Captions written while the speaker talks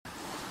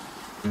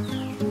Nakei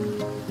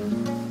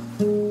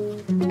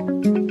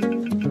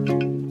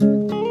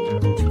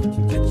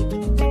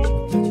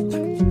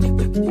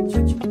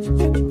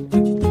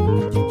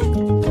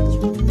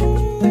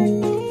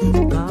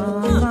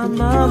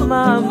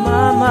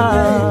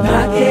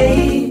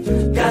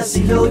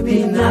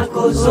kasilobi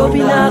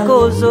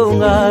nakozonga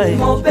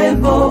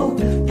mopembo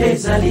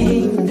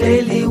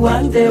ezalindeli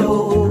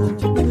wateo.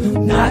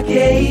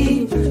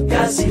 Nakei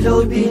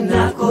kasilobi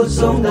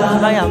nakozonga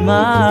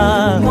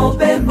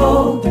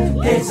mopembo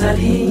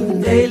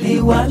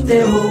ezalindeli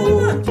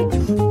wateo.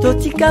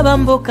 Totika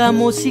bamboka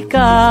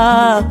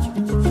musika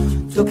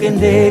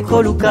tokende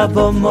koluka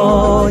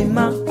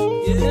bomoima.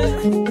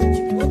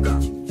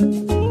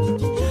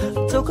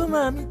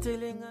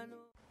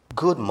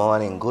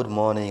 Good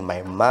morning,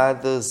 my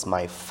mothers,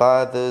 my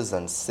fathers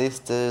and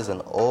sisters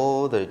and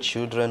all the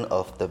children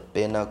of the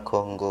Bena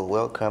Congo.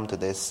 Welcome to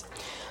this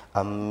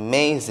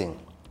amazing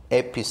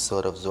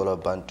episode of Zola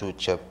Bantu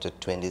chapter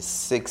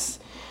 26.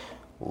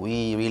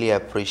 We really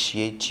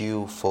appreciate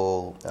you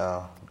for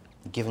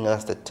giving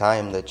us the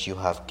time that you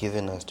have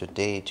given us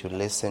today to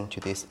listen to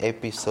this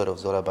episode of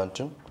Zola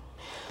Bantu.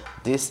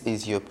 This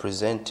is your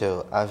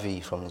presenter,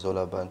 Avi from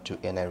Zola Bantu,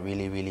 and I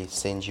really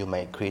send you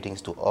my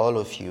greetings to all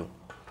of you.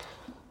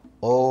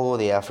 All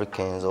the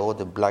Africans, all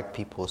the black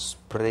people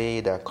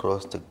spread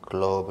across the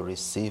globe,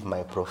 receive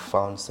my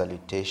profound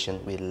salutation.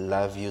 We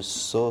love you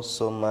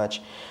so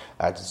much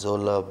at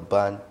Zola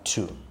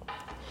Bantu.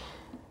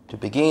 To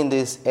begin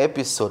this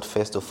episode,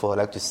 first of all, I'd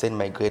like to send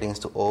my greetings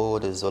to all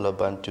the Zola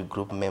Bantu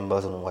group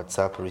members on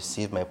WhatsApp.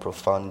 Receive my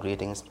profound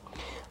greetings.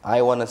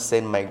 I want to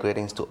send my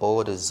greetings to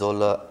all the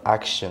Zola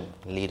Action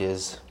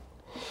leaders.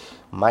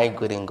 My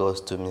greeting goes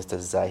to Mr.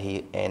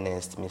 Zahir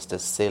Ernest, Mr.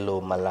 Selo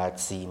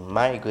Malatsi.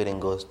 My greeting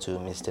goes to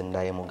Mr.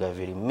 Ndaye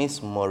Mugaviri,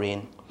 Miss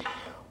Maureen.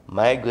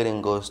 My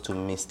greeting goes to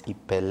Miss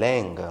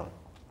Ipelenga.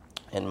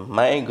 And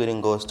my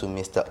greeting goes to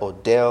Mr.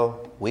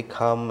 Odell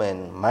Wickham.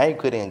 And my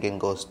greeting again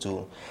goes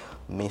to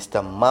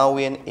Mr.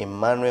 Mawien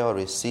Emmanuel.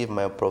 Receive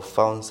my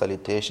profound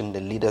salutation. The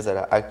leaders that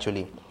are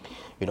actually,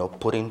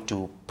 putting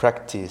to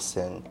practice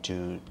and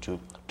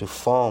to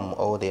form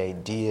all the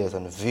ideas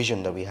and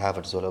vision that we have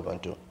at Zola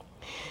Bantu.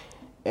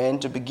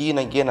 And to begin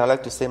again, I'd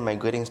like to send my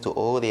greetings to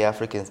all the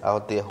Africans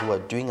out there who are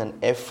doing an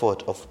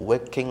effort of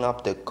waking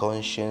up the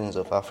conscience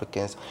of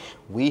Africans.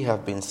 We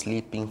have been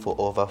sleeping for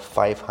over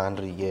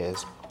 500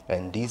 years,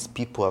 and these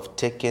people have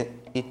taken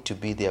it to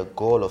be their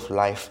goal of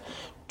life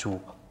to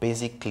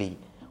basically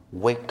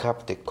wake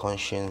up the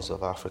conscience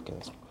of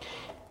Africans.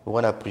 We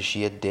want to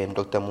appreciate them,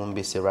 Dr. Mumbi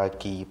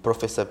Seraki,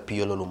 Professor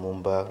Piolo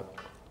Lumumba,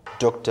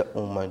 Dr.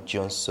 Umar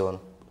Johnson.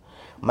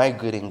 My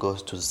greeting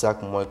goes to Zach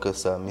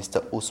Moikasa,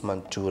 Mr.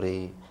 Usman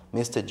Ture,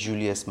 Mr.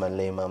 Julius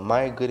Malema.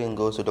 My greeting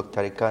goes to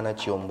Dr. Rikana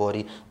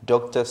Chiombori,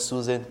 Dr.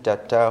 Susan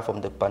Tata from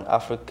the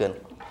Pan-African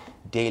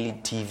Daily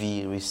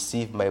TV.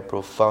 Receive my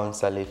profound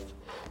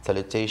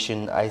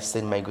salutation. I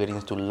send my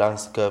greetings to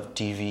Lance Curve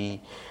TV.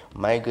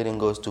 My greeting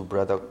goes to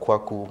Brother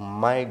Kwaku.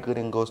 My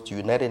greeting goes to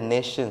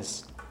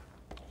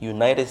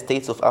United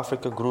States of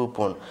Africa group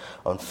on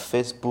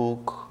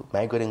Facebook.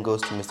 My greeting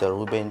goes to Mr.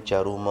 Ruben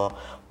Charuma.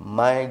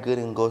 My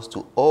greeting goes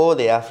to all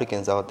the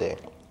Africans out there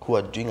who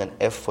are doing an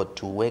effort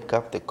to wake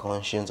up the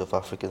conscience of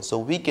Africans so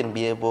we can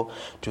be able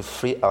to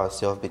free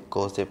ourselves,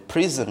 because the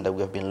prison that we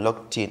have been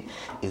locked in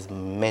is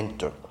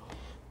mental.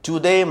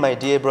 Today, my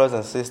dear brothers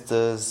and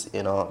sisters,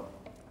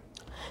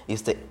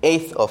 it's the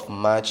 8th of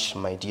March,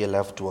 my dear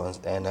loved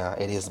ones, and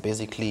it is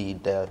basically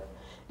the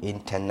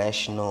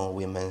International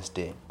Women's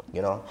Day,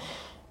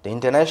 The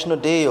International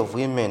Day of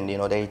Women,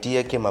 the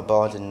idea came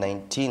about in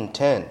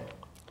 1910.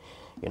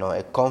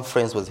 A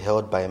conference was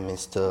held by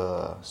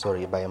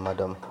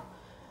Madam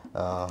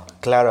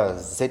Clara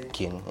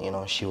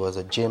Zetkin. She was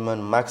a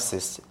German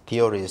Marxist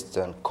theorist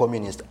and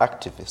communist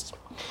activist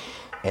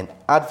and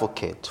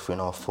advocate,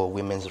 for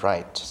women's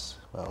rights.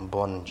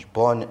 Born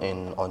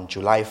on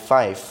July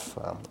 5,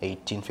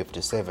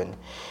 1857.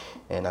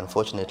 And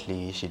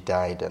unfortunately, she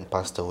died and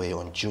passed away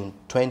on June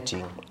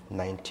 20,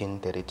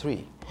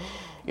 1933.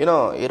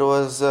 It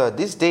was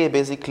this day,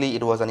 basically,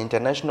 it was an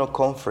international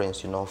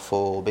conference,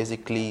 for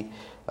basically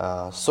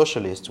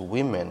socialist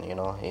women,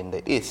 in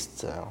the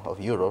east of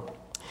Europe.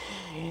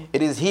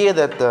 It is here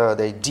that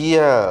the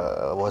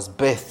idea was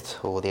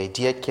birthed, or the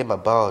idea came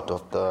about,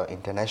 of the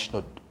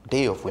International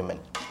Day of Women,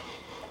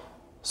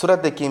 so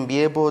that they can be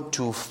able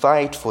to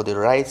fight for the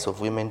rights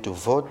of women to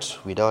vote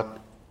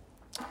without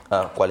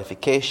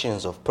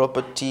qualifications of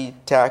property,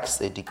 tax,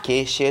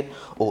 education,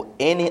 or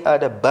any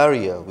other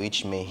barrier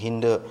which may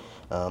hinder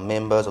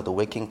members of the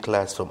working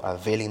class from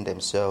availing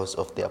themselves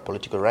of their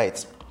political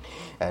rights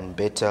and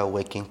better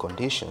working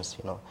conditions,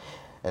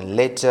 And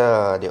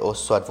later, they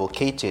also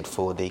advocated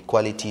for the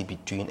equality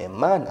between a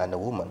man and a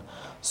woman.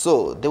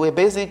 So they were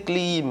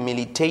basically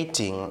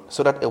militating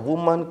so that a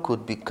woman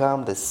could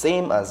become the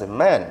same as a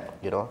man,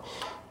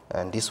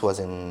 And this was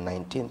in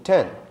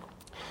 1910.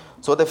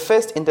 So the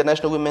first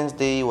International Women's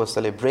Day was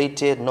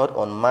celebrated not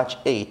on March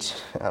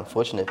 8,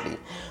 unfortunately,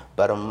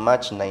 But on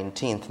March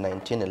 19th,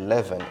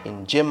 1911,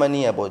 in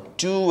Germany, about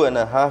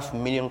 2.5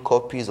 million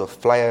copies of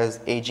flyers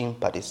urging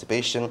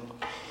participation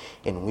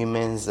in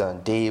Women's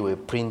Day were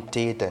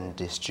printed and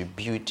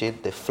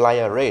distributed. The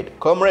flyer read,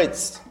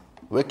 "Comrades,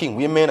 working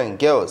women and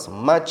girls,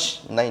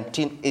 March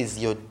 19th is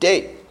your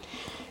day.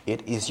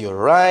 It is your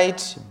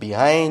right.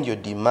 Behind your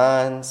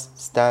demands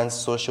stands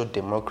social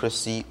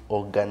democracy,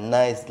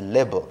 organized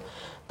labor.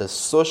 The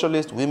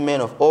socialist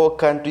women of all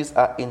countries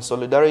are in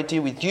solidarity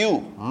with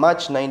you.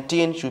 March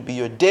 19 should be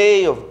your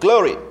day of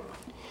glory."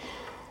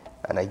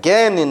 And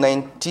again in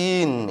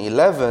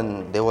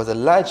 1911, there was a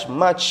large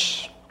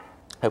march,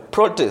 a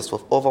protest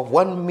of over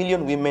 1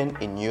 million women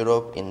in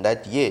Europe in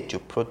that year to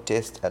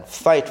protest and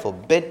fight for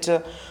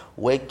better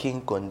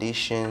working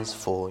conditions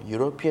for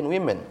European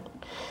women.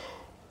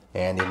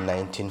 And in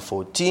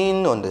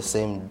 1914, on the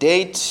same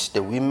date,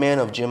 the women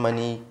of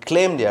Germany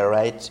claimed their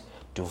right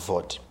to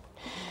vote.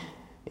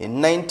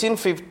 In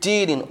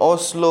 1915, in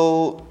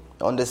Oslo,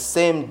 on the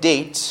same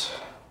date,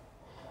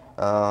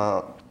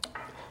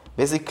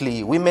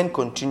 basically women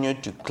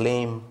continued to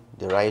claim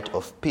the right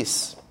of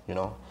peace,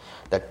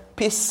 that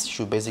peace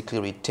should basically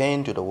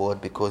return to the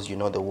world because, the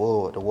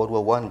World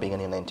War I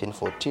began in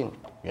 1914,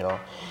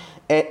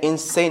 And in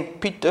St.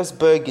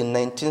 Petersburg in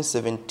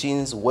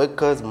 1917,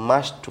 workers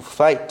marched to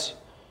fight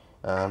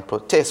and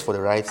protest for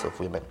the rights of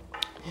women.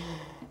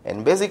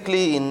 And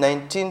basically in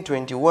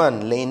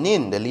 1921,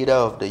 Lenin, the leader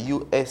of the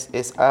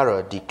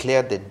USSR,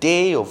 declared the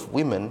Day of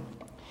Women.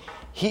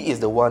 He is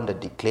the one that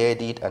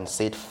declared it and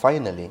said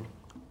finally,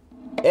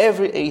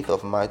 every 8th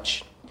of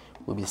March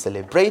will be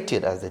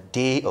celebrated as the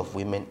Day of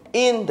Women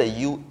in the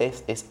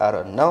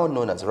USSR, now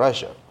known as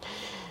Russia.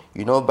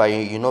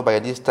 By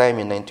this time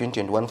in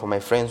 1921, for my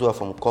friends who are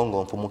from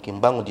Congo,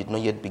 Mfumukimbangu did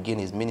not yet begin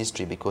his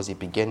ministry because he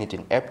began it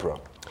in April.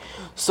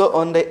 So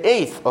on the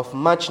 8th of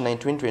March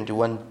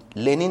 1921,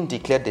 Lenin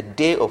declared the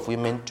Day of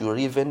Women to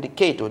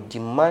reivindicate or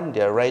demand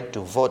their right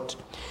to vote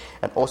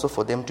and also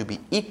for them to be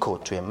equal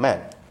to a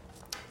man.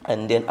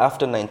 And then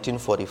after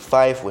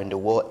 1945, when the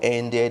war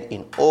ended,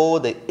 in all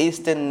the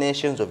eastern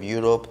nations of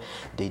Europe,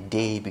 the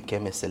day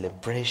became a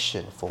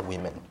celebration for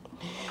women.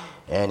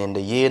 And in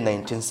the year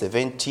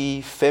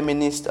 1970,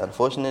 feminists,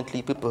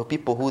 unfortunately,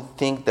 people who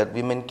think that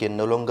women can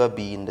no longer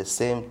be in the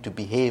same to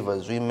behave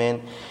as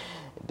women,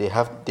 they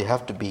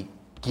have to be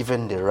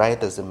given the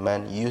right as a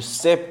man,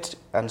 usurped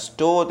and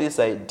stole this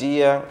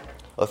idea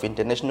of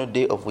International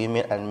Day of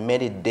Women and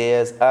made it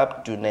theirs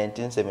up to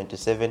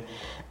 1977,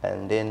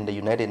 and then the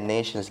United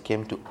Nations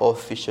came to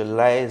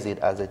officialize it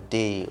as a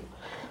day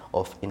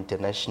of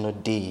International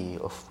Day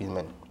of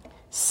Women.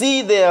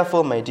 See,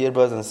 therefore, my dear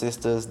brothers and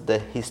sisters, the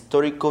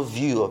historical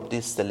view of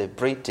this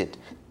celebrated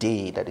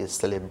day that is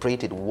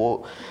celebrated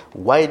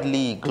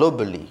widely,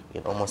 globally,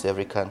 in almost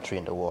every country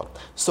in the world.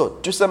 So,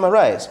 to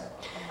summarize,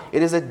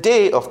 it is a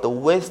day of the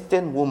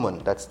Western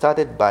woman that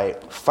started by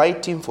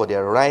fighting for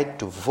their right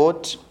to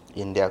vote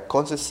in their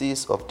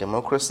consciousness of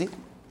democracy,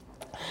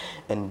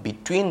 and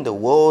between the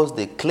wars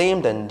they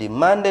claimed and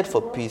demanded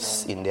for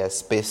peace in their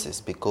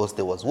spaces because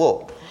there was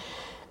war.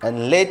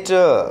 And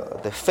later,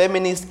 the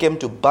feminists came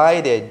to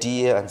buy the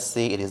idea and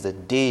say it is a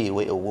day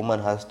where a woman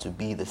has to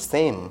be the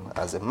same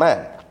as a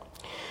man.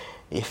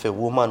 If a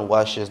woman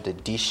washes the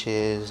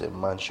dishes, a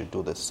man should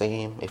do the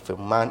same. If a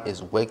man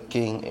is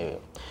working,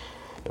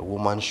 a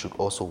woman should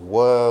also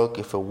work.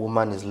 If a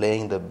woman is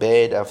laying the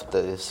bed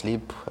after they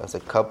sleep as a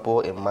couple,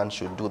 a man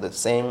should do the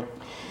same.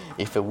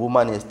 If a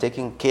woman is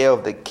taking care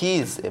of the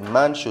kids, a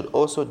man should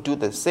also do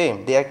the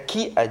same. Their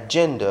key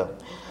agenda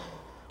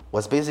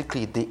was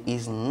basically there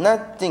is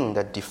nothing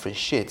that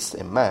differentiates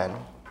a man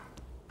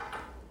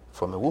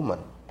from a woman,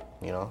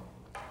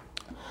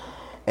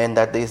 and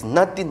that there is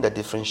nothing that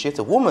differentiates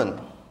a woman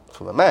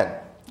from a man.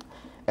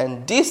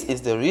 And this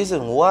is the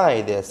reason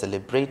why they are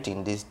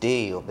celebrating this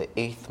day of the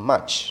 8th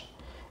March,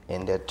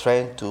 and they're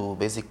trying to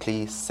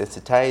basically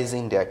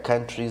sensitizing their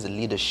country's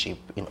leadership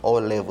in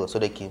all levels so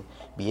they can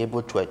be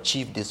able to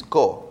achieve this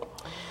goal.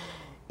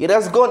 It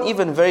has gone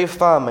even very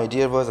far, my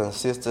dear brothers and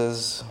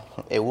sisters.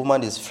 A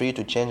woman is free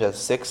to change her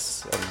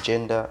sex and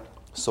gender,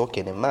 so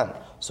can a man.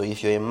 So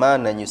if you're a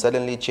man and you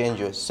suddenly change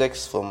your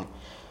sex from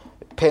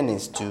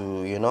penis to,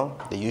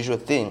 the usual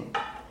thing,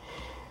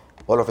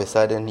 all of a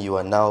sudden you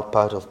are now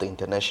part of the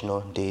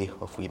International Day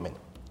of Women.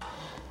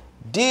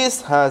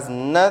 This has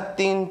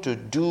nothing to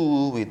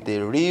do with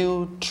the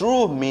real,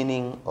 true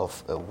meaning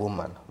of a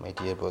woman, my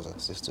dear brothers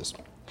and sisters.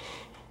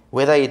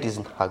 Whether it is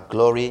in her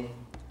glory,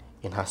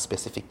 in her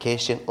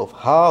specification of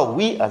how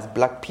we as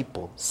black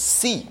people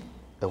see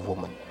a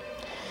woman.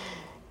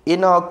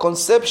 In our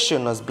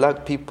conception as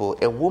black people,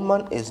 a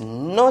woman is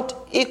not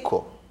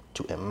equal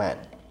to a man.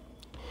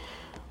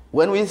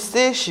 When we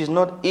say she's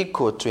not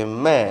equal to a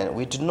man,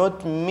 we do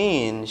not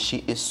mean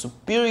she is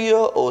superior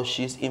or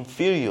she's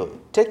inferior.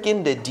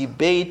 Taking the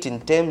debate in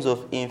terms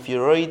of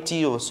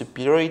inferiority or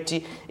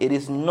superiority, it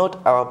is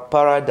not our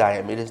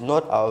paradigm, it is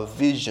not our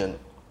vision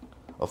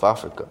of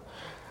Africa.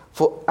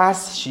 For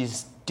us,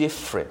 she's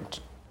different.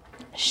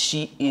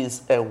 She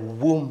is a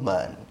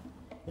woman,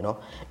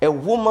 A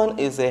woman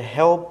is a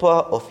helper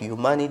of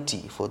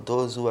humanity. For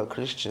those who are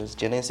Christians,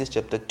 Genesis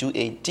chapter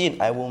 2:18,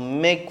 I will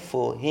make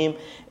for him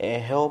a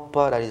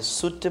helper that is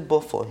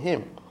suitable for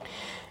him.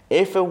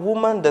 If a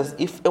woman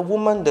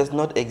does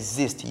not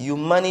exist,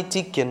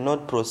 humanity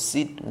cannot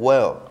proceed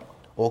well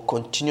or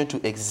continue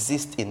to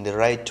exist in the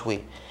right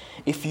way.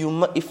 If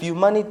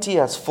humanity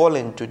has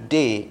fallen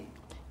today,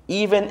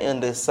 even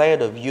on the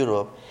side of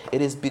Europe,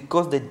 it is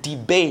because the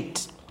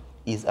debate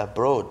is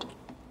abroad.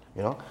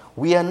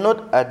 We are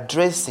not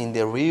addressing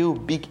the real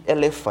big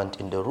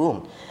elephant in the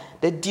room.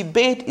 The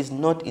debate is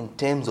not in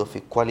terms of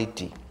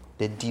equality.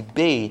 The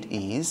debate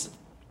is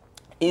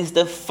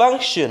the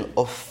function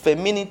of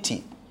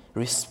femininity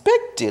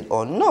respected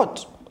or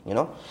not?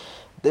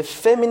 The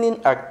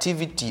feminine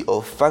activity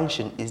or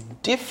function is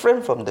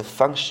different from the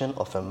function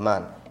of a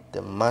man,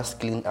 the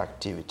masculine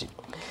activity.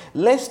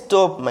 Let's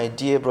stop, my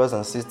dear brothers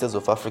and sisters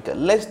of Africa,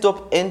 let's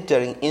stop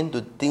entering into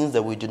things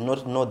that we do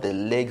not know the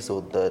legs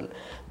or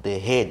the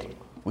head.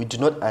 We do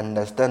not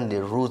understand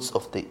the roots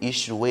of the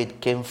issue, where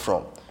it came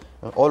from.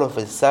 And all of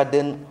a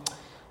sudden,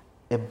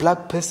 a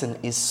black person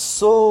is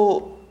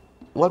so,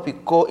 what we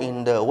call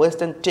in the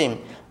Western term,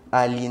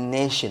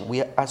 alienation.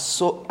 We are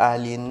so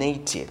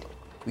alienated.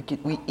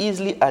 We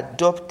easily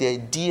adopt the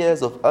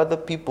ideas of other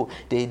people,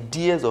 the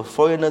ideas of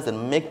foreigners,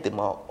 and make them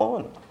our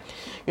own.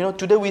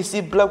 Today we see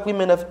black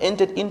women have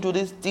entered into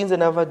these things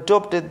and have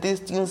adopted these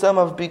things. Some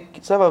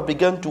have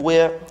begun to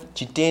wear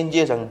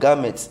chitenjes and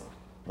garments.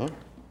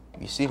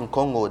 You see in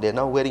Congo, they're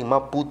now wearing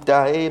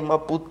maputa. Hey,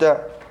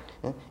 maputa.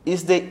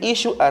 It's the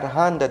issue at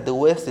hand that the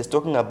West is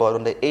talking about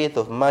on the 8th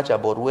of March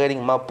about wearing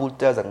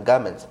maputas and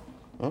garments.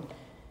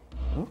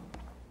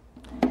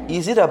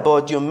 Is it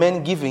about your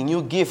men giving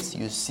you gifts?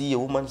 You see a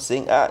woman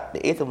saying,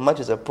 the 8th of March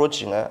is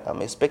approaching.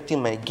 I'm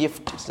expecting my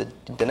gift. It's the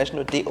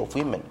International Day of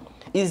Women.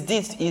 Is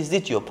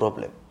this your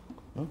problem?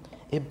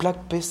 A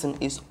black person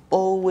is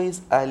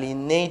always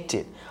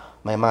alienated.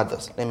 My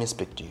mothers, let me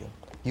speak to you.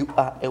 You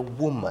are a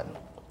woman,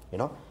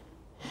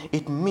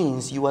 It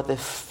means you are the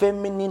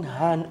feminine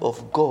hand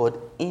of God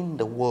in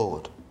the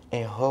world,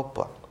 a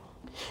helper.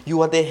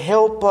 You are the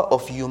helper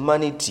of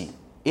humanity.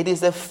 It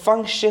is a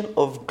function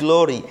of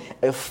glory,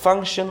 a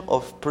function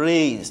of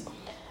praise.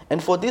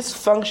 And for this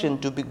function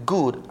to be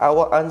good,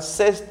 our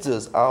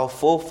ancestors, our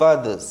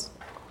forefathers,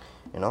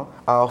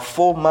 our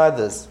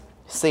foremothers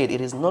said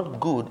it is not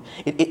good.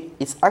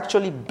 It's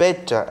actually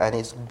better and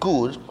it's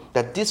good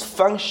that this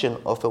function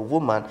of a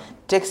woman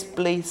takes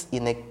place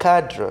in a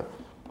cadre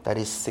that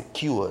is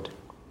secured.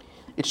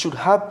 It should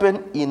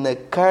happen in a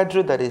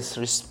cadre that is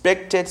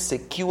respected,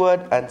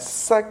 secured, and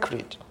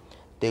sacred.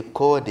 They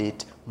called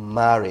it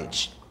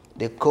marriage.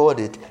 They called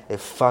it a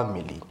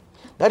family.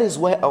 That is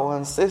why our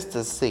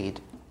ancestors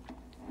said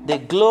the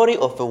glory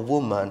of a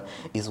woman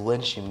is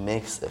when she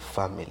makes a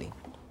family.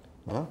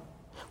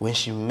 When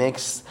she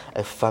makes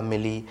a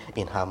family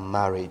in her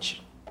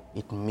marriage.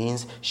 It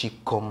means she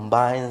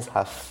combines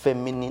her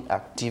feminine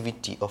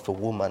activity of a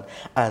woman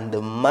and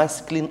the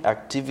masculine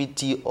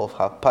activity of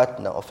her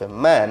partner, of a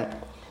man.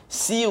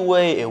 See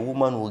where a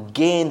woman will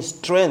gain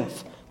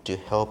strength to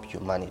help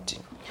humanity.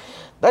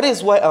 That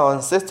is why our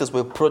ancestors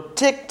were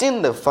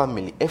protecting the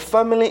family. A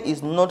family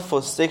is not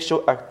for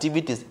sexual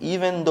activities,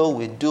 even though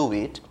we do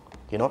it.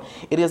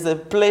 It is a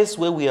place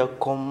where we are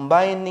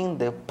combining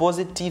the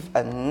positive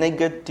and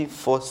negative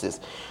forces.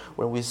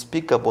 When we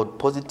speak about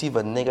positive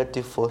and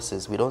negative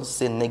forces, we don't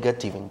say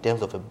negative in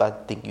terms of a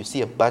bad thing. You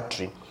see a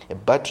battery. A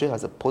battery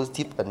has a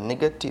positive and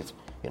negative.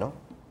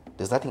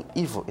 There's nothing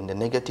evil in the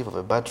negative of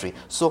a battery.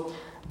 So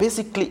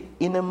basically,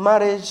 in a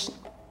marriage,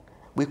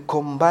 we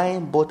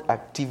combine both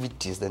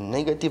activities, the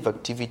negative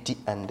activity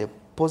and the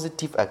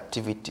positive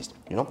activities.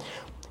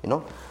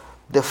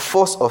 The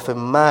force of a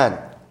man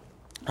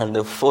and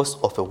the force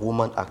of a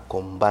woman are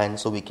combined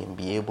so we can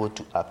be able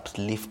to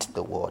uplift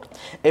the world.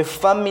 A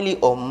family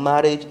or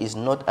marriage is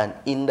not an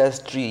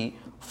industry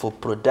for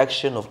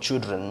production of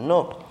children.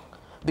 No.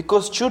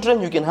 Because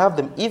children, you can have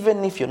them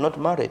even if you're not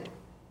married.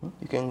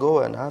 You can go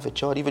and have a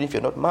child even if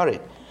you're not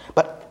married.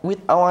 But with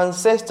our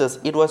ancestors,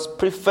 it was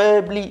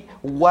preferably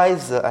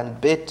wiser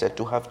and better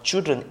to have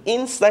children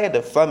inside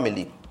the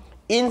family,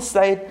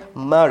 inside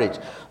marriage,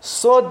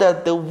 so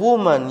that the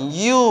woman,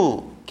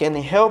 you, can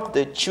help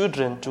the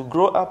children to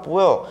grow up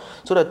well,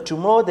 so that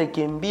tomorrow they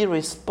can be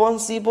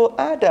responsible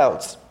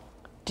adults.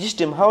 Teach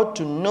them how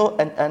to know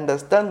and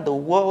understand the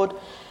world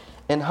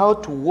and how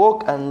to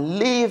walk and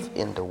live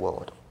in the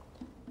world.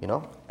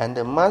 And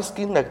the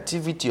masculine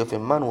activity of a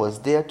man was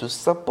there to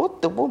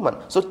support the woman.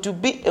 So to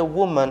be a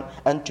woman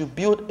and to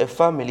build a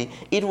family,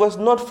 it was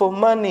not for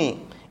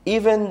money,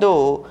 even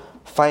though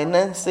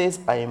finances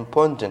are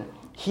important.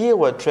 Here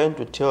we're trying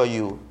to tell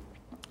you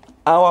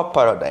our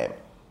paradigm,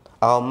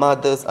 our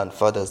mothers and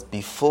fathers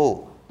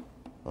before,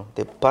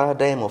 the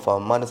paradigm of our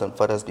mothers and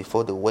fathers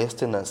before the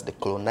Westerners, the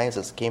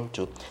colonizers came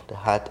to the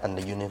heart and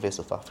the universe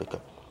of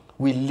Africa.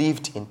 We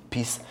lived in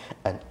peace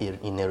and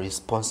in a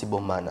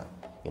responsible manner,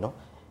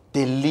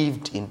 They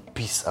lived in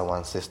peace, our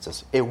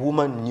ancestors. A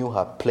woman knew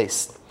her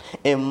place.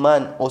 A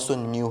man also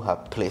knew her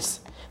place.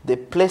 The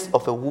place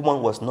of a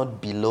woman was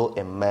not below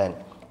a man,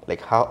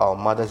 like how our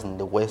mothers in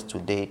the West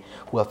today,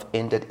 who have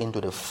entered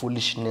into the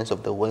foolishness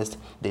of the West,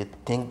 they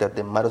think that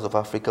the mothers of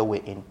Africa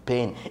were in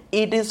pain.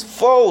 It is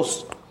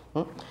false.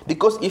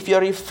 Because if you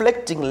are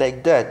reflecting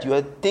like that, you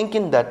are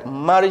thinking that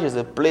marriage is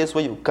a place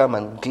where you come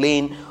and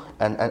gain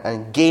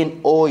and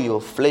gain all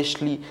your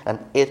fleshly and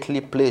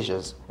earthly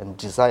pleasures and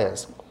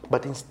desires.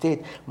 But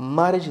instead,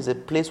 marriage is a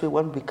place where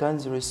one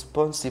becomes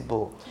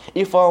responsible.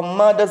 If our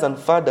mothers and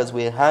fathers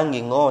were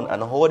hanging on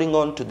and holding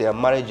on to their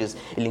marriages,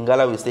 in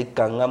Lingala we say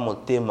kanga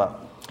motema,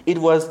 it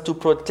was to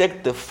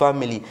protect the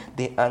family.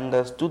 They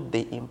understood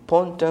the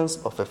importance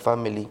of a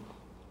family.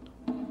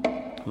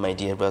 My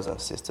dear brothers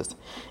and sisters,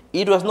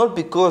 it was not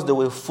because they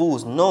were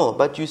fools, no,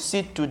 but you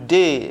see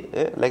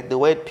today, like the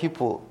white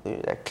people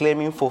are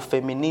claiming for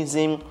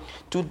feminism,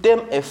 to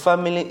them a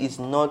family is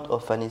not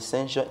of an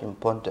essential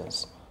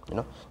importance.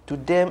 To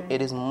them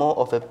it is more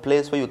of a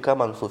place where you come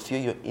and fulfill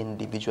your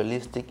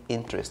individualistic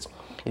interests.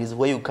 It is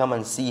where you come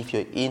and see if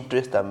your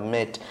interests are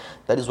met.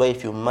 That is why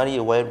if you marry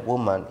a white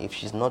woman, if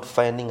she's not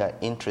finding her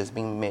interests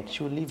being met,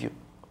 she will leave you.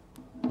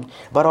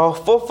 But our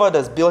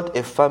forefathers built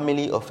a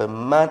family of a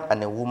man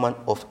and a woman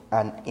of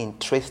an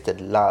interested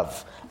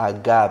love,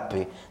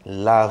 agape,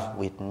 love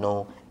with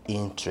no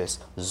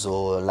interest,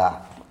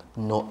 zola,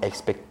 no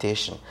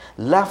expectation.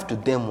 Love to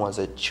them was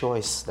a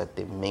choice that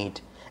they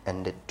made,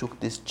 and they took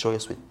this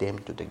choice with them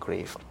to the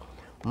grave.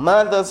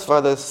 Mothers,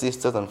 fathers,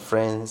 sisters, and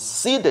friends,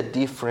 see the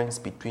difference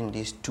between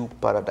these two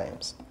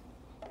paradigms.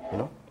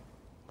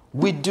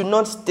 We do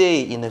not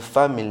stay in a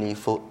family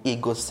for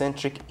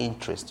egocentric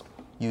interest.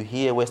 You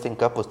hear Western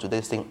couples today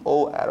saying,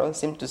 "Oh, I don't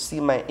seem to see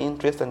my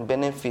interest and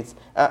benefits.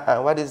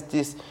 What is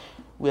this?"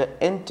 We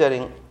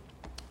enter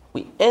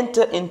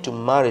into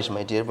marriage,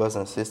 my dear brothers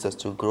and sisters,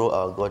 to grow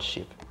our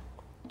godship,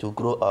 to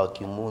grow our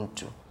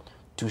kimuntu,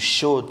 to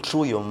show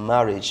through your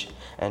marriage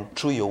and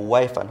through your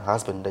wife and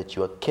husband that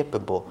you are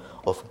capable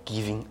of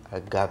giving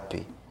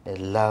agape, a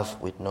love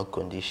with no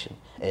condition,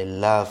 a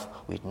love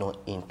with no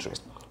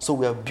interest. So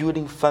we are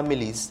building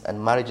families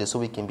and marriages so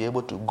we can be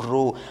able to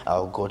grow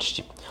our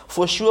godship.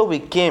 For sure we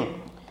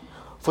can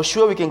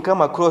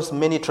come across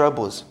many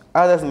troubles.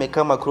 Others may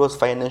come across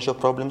financial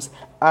problems.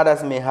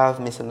 Others may have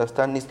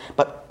misunderstandings.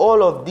 But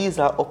all of these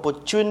are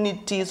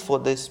opportunities for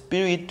the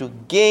Spirit to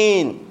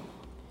gain.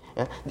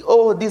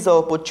 All these are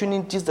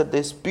opportunities that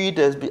the Spirit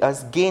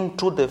has gained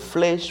through the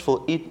flesh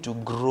for it to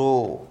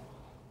grow.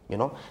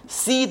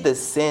 See the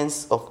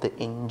sense of the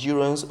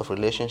endurance of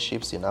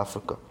relationships in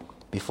Africa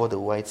before the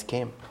whites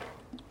came,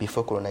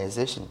 before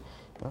colonization.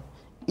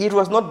 It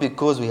was not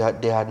because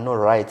they had no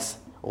rights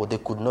or they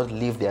could not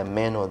leave their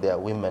men or their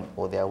women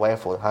or their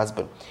wife or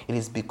husband. It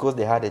is because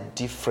they had a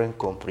different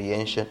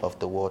comprehension of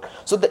the world.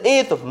 So the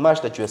 8th of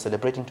March that you are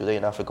celebrating today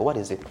in Africa, what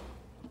is it?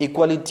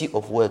 Equality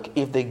of work.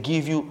 If they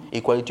give you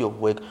equality of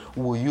work,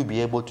 will you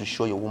be able to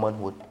show your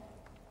womanhood?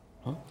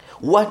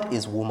 What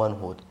is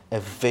womanhood?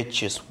 A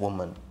virtuous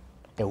woman.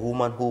 A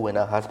woman who, when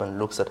her husband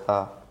looks at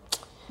her,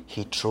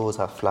 he throws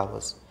her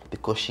flowers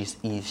because she's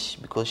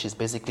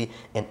basically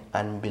an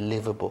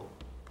unbelievable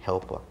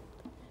helper.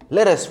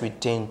 Let us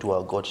return to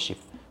our godship.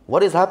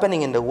 What is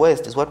happening in the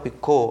West is what we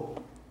call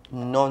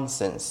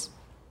nonsense.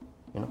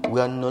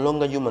 We are no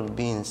longer human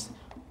beings.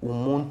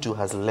 Umuntu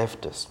has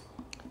left us.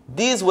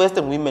 These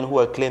Western women who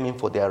are claiming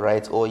for their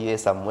rights, "Oh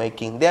yes, I'm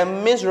working," they are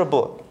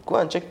miserable. Go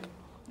and check.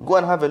 Go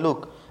and have a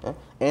look.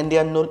 And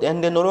they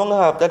no longer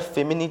have that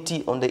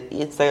femininity on the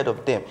inside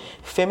of them.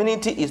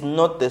 Femininity is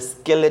not the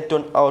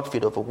skeleton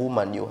outfit of a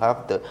woman. You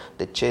have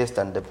the chest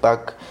and the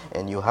back,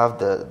 and you have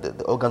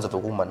the organs of a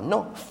woman.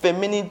 No,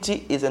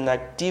 femininity is an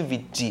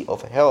activity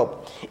of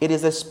help. It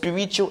is a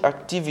spiritual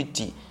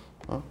activity.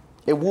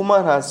 A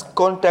woman has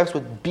contacts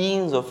with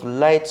beings of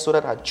light so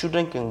that her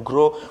children can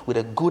grow with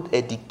a good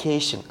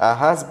education. Her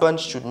husband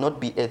should not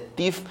be a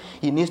thief.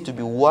 He needs to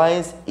be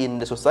wise in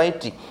the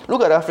society.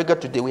 Look at Africa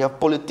today. We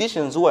have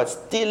politicians who are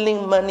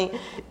stealing money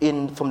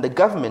from the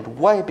government.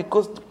 Why?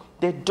 Because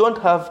they don't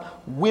have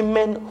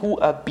women who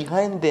are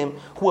behind them,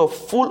 who are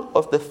full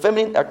of the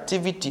feminine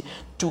activity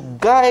to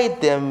guide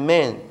their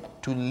men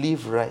to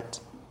live right.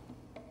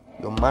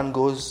 Your man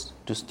goes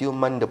to steal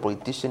money, the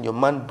politician. Your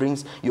man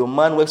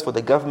works for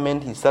the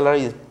government. His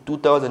salary is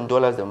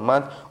 $2,000 a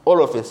month.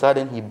 All of a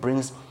sudden, he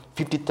brings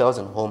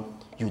 $50,000 home.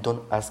 You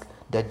don't ask,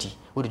 "Daddy,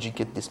 where did you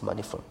get this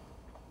money from?"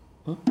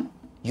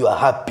 You are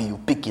happy. You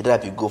pick it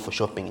up. You go for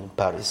shopping in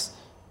Paris.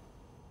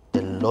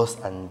 The loss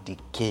and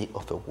decay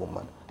of a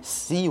woman.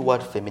 See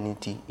what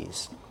femininity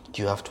is.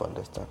 You have to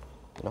understand.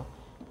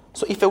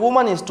 So if a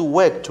woman is to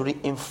work to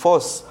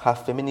reinforce her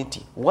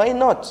femininity, why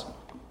not?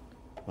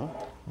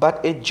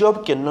 But a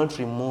job cannot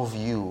remove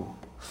you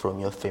from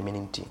your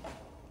femininity.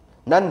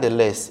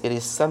 Nonetheless, it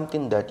is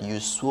something that you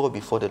swore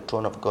before the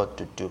throne of God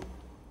to do.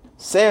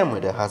 Same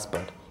with the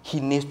husband.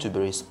 He needs to be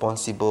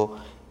responsible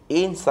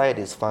inside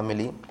his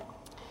family.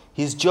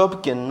 His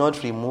job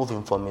cannot remove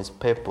him from his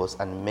purpose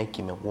and make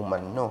him a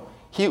woman. No.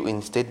 He will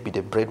instead be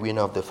the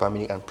breadwinner of the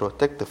family and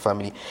protect the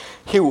family.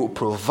 He will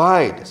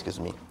provide,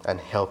 and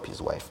help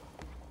his wife.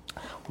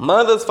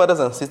 Mothers, fathers,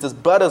 and sisters,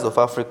 brothers of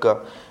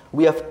Africa,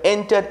 we have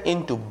entered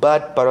into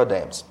bad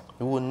paradigms.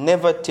 We will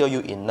never tell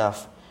you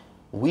enough.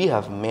 We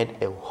have made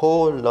a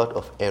whole lot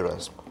of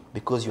errors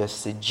because you are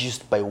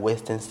seduced by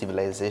Western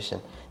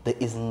civilization. There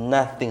is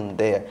nothing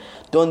there.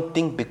 Don't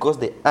think because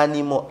the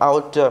animal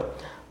outer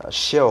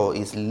shell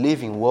is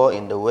living well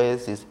in the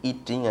West, is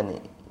eating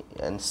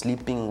and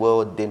sleeping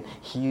well, then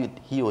he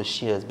or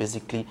she has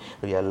basically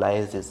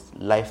realized his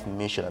life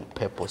mission and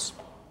purpose.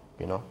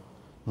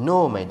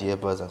 No, my dear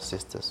brothers and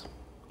sisters.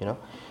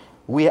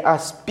 We are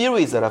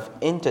spirits that have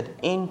entered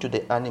into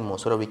the animal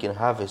so that we can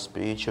have a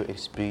spiritual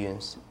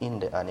experience in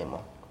the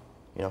animal.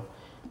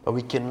 But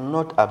we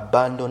cannot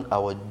abandon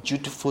our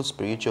dutiful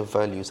spiritual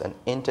values and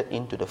enter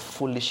into the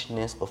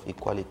foolishness of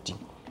equality.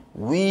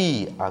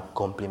 We are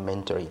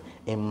complementary.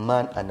 A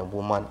man and a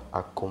woman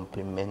are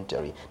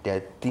complementary. There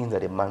are things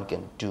that a man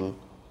can do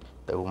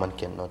that a woman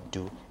cannot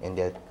do, and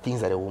there are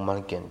things that a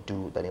woman can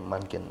do that a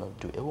man cannot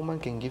do. A woman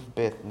can give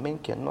birth, men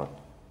cannot.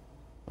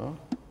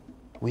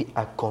 We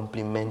are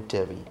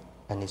complementary,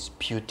 and it's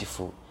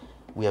beautiful.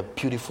 We are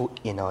beautiful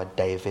in our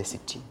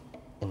diversity,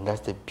 and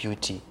that's the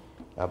beauty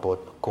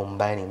about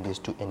combining these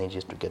two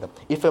energies together.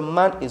 If a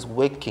man is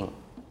working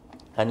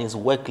and his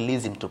work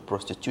leads him to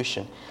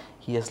prostitution,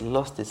 he has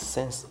lost his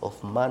sense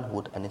of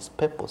manhood and his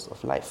purpose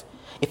of life.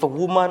 If a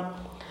woman,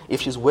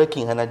 if she's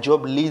working and her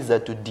job leads her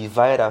to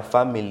divide her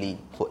family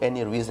for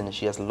any reason,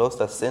 she has lost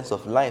her sense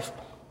of life.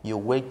 You're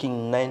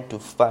working 9 to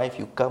 5,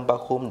 you come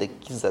back home, the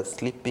kids are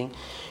sleeping,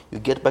 you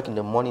get back in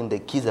the morning, the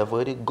kids have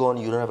already gone,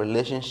 you don't have a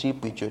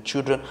relationship with your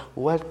children.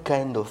 What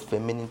kind of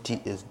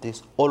femininity is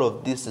this? All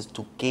of this is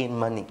to gain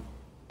money.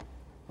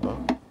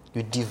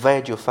 You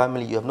divide your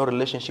family, you have no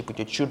relationship with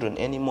your children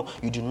anymore,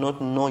 you do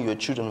not know your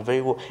children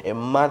very well. A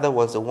mother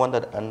was the one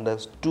that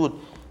understood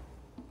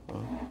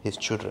his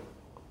children.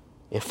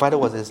 A father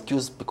was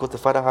excused because the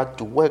father had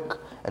to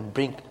work and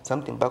bring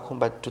something back home.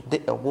 But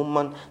today, a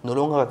woman no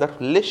longer has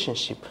that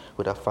relationship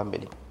with her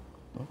family.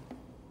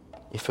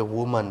 If a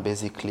woman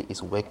basically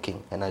is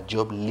working and her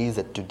job leads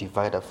her to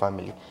divide her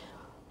family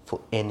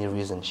for any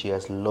reason, she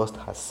has lost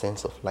her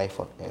sense of life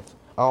on earth.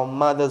 Our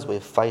mothers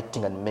were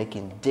fighting and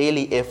making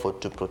daily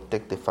effort to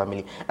protect the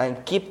family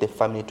and keep the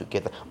family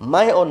together.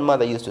 My own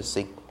mother used to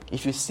say,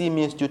 if you see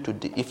me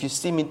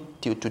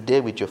till today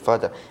with your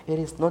father, it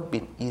has not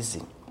been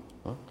easy.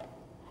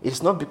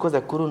 It's not because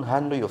I couldn't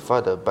handle your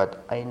father,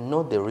 but I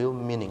know the real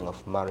meaning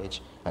of marriage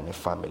and a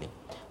family.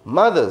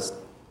 Mothers,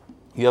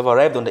 you have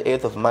arrived on the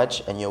 8th of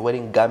March and you're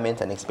wearing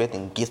garments and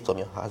expecting gifts from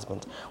your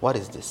husband. What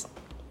is this?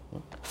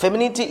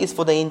 Femininity is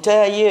for the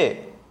entire year.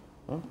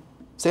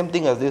 Same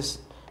thing as this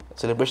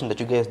celebration that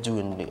you guys do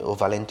in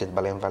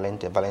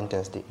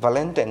Valentine's Day.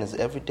 Valentine's is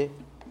every day.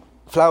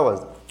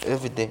 Flowers,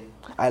 every day.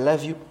 I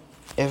love you,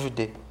 every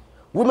day.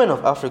 Women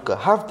of Africa,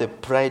 have the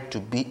pride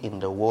to be in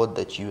the world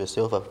that you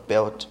yourself have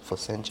built for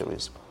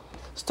centuries.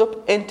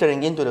 Stop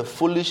entering into the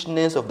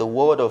foolishness of the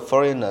world of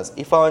foreigners.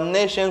 If our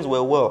nations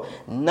were well,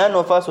 none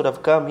of us would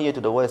have come here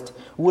to the West.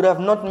 We would have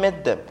not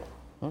met them.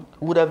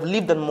 We would have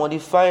lived and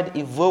modified,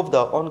 evolved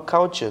our own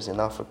cultures in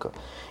Africa.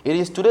 It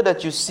is today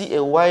that you see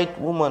a white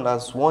woman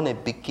has worn a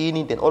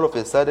bikini, then all of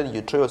a sudden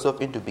you throw yourself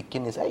into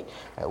bikinis.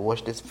 I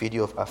watched this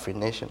video of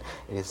Afrination.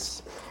 It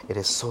is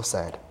so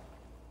sad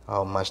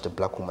how much the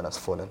black woman has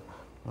fallen.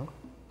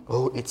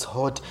 Oh, it's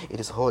hot, it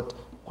is hot.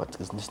 What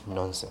is this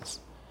nonsense?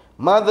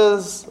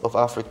 Mothers of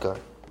Africa,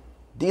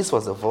 this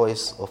was the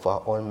voice of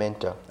our own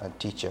mentor and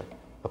teacher,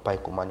 Papa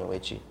Ikumani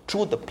Wechi,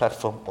 through the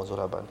platform of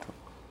Zola Bantu.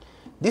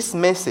 This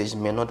message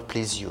may not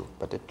please you,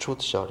 but the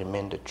truth shall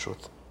remain the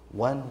truth.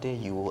 One day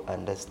you will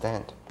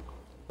understand,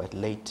 but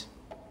late.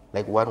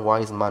 Like one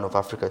wise man of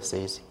Africa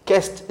says,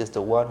 cursed is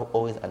the one who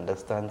always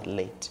understands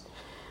late.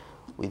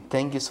 We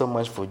thank you so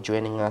much for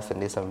joining us in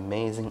this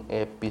amazing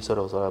episode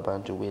of Zola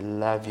Bantu. We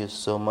love you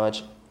so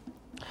much.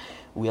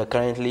 We are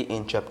currently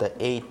in chapter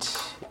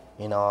 8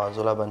 in our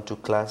Zola Bantu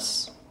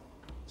class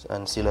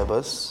and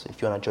syllabus.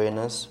 If you want to join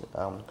us,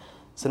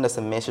 send us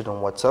a message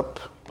on WhatsApp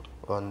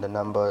on the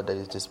number that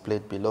is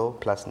displayed below,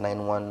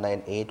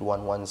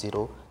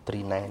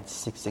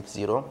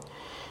 +91981103966.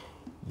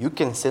 You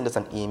can send us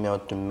an email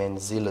to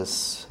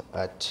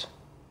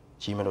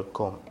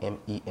menzilus@gmail.com,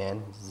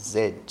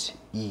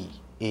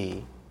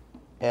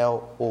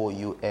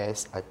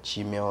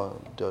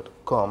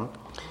 MENZEALOUS@gmail.com.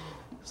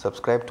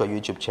 Subscribe to our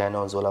YouTube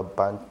channel, Zola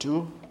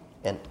Bantu,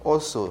 and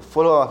also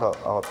follow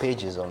our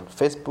pages on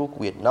Facebook.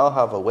 We now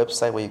have a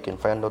website where you can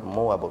find out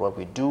more about what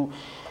we do,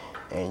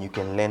 and you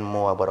can learn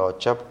more about our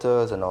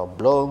chapters and our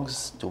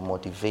blogs to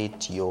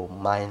motivate your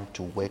mind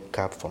to wake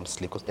up from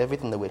sleep. Because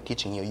everything that we're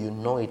teaching you, you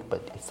know it,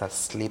 but it's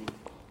asleep.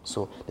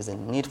 So there's a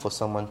need for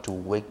someone to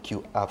wake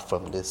you up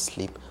from this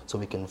sleep so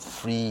we can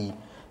free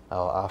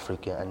our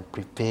Africa and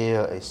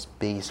prepare a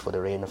space for the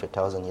reign of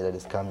 1,000 years that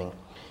is coming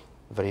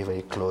very,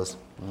 very close,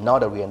 now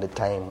that we're in the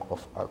time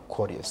of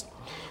Aquarius.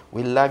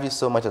 We love you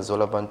so much at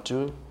Zola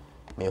Bantu.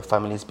 May your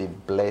families be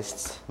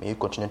blessed. May you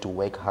continue to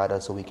work harder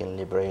so we can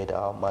liberate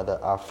our mother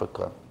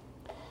Africa,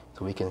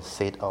 so we can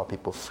set our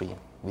people free.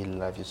 We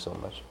love you so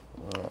much.